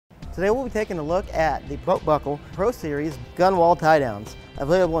Today we'll be taking a look at the BoatBuckle Pro Series Gunwale Tie Downs,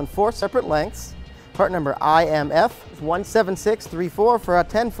 available in 4 separate lengths. Part number IMF 17634 for a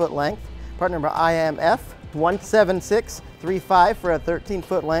 10-foot length. Part number IMF 17635 for a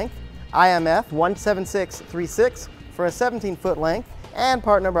 13-foot length. IMF 17636 for a 17-foot length. And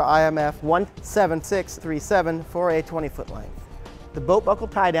part number IMF 17637 for a 20-foot length. The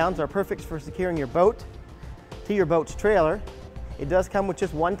BoatBuckle Tie Downs are perfect for securing your boat to your boat's trailer. It does come with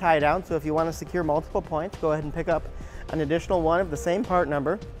just one tie down, so if you want to secure multiple points, go ahead and pick up an additional one of the same part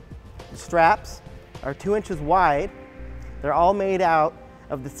number. The straps are 2 inches wide. They're all made out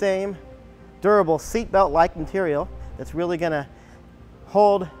of the same durable seatbelt-like material that's really going to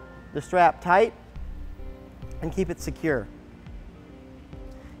hold the strap tight and keep it secure.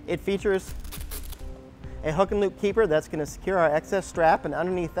 It features a hook and loop keeper that's going to secure our excess strap, and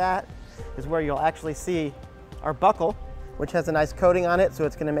underneath that is where you'll actually see our buckle, which has a nice coating on it, so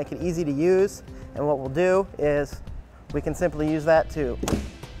it's going to make it easy to use. And what we'll do is we can simply use that to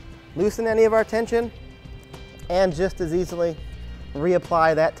loosen any of our tension and just as easily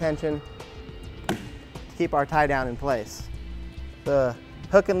reapply that tension to keep our tie down in place. The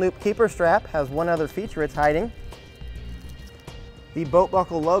hook and loop keeper strap has one other feature it's hiding. The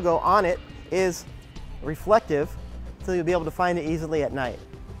BoatBuckle logo on it is reflective, so you'll be able to find it easily at night.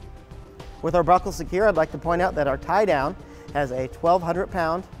 With our buckle secure, I'd like to point out that our tie down has a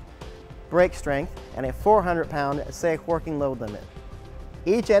 1,200-pound brake strength and a 400-pound safe working load limit.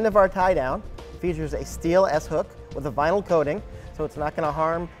 Each end of our tie down features a steel S-hook with a vinyl coating, so it's not going to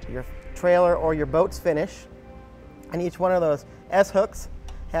harm your trailer or your boat's finish. And each one of those S-hooks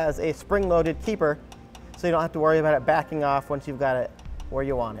has a spring-loaded keeper, so you don't have to worry about it backing off once you've got it where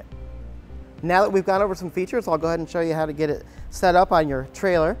you want it. Now that we've gone over some features, I'll go ahead and show you how to get it set up on your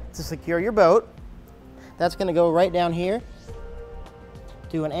trailer to secure your boat. That's going to go right down here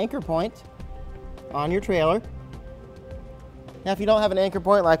to an anchor point on your trailer. Now if you don't have an anchor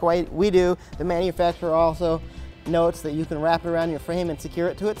point like we do, the manufacturer also notes that you can wrap it around your frame and secure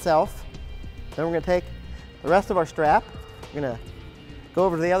it to itself. Then we're going to take the rest of our strap, we're going to go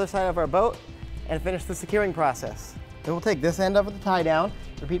over to the other side of our boat and finish the securing process. Then we'll take this end of the tie down,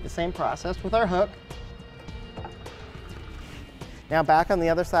 repeat the same process with our hook. Now back on the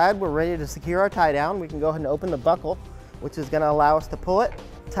other side, we're ready to secure our tie down. We can go ahead and open the buckle, which is going to allow us to pull it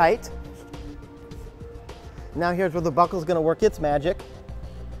tight. Now here's where the buckle is going to work its magic.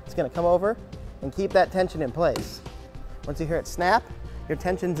 It's going to come over and keep that tension in place. Once you hear it snap, your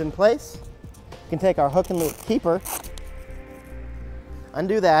tension's in place. You can take our hook and loop keeper,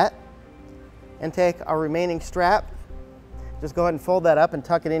 undo that, and take our remaining strap. Just go ahead and fold that up and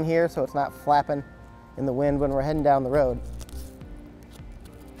tuck it in here so it's not flapping in the wind when we're heading down the road.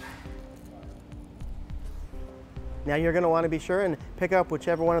 Now you're going to want to be sure and pick up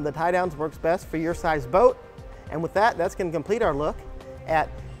whichever one of the tie downs works best for your size boat. And with that, that's going to complete our look at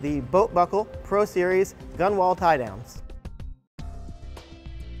the BoatBuckle Pro Series Gunwale Tie Downs.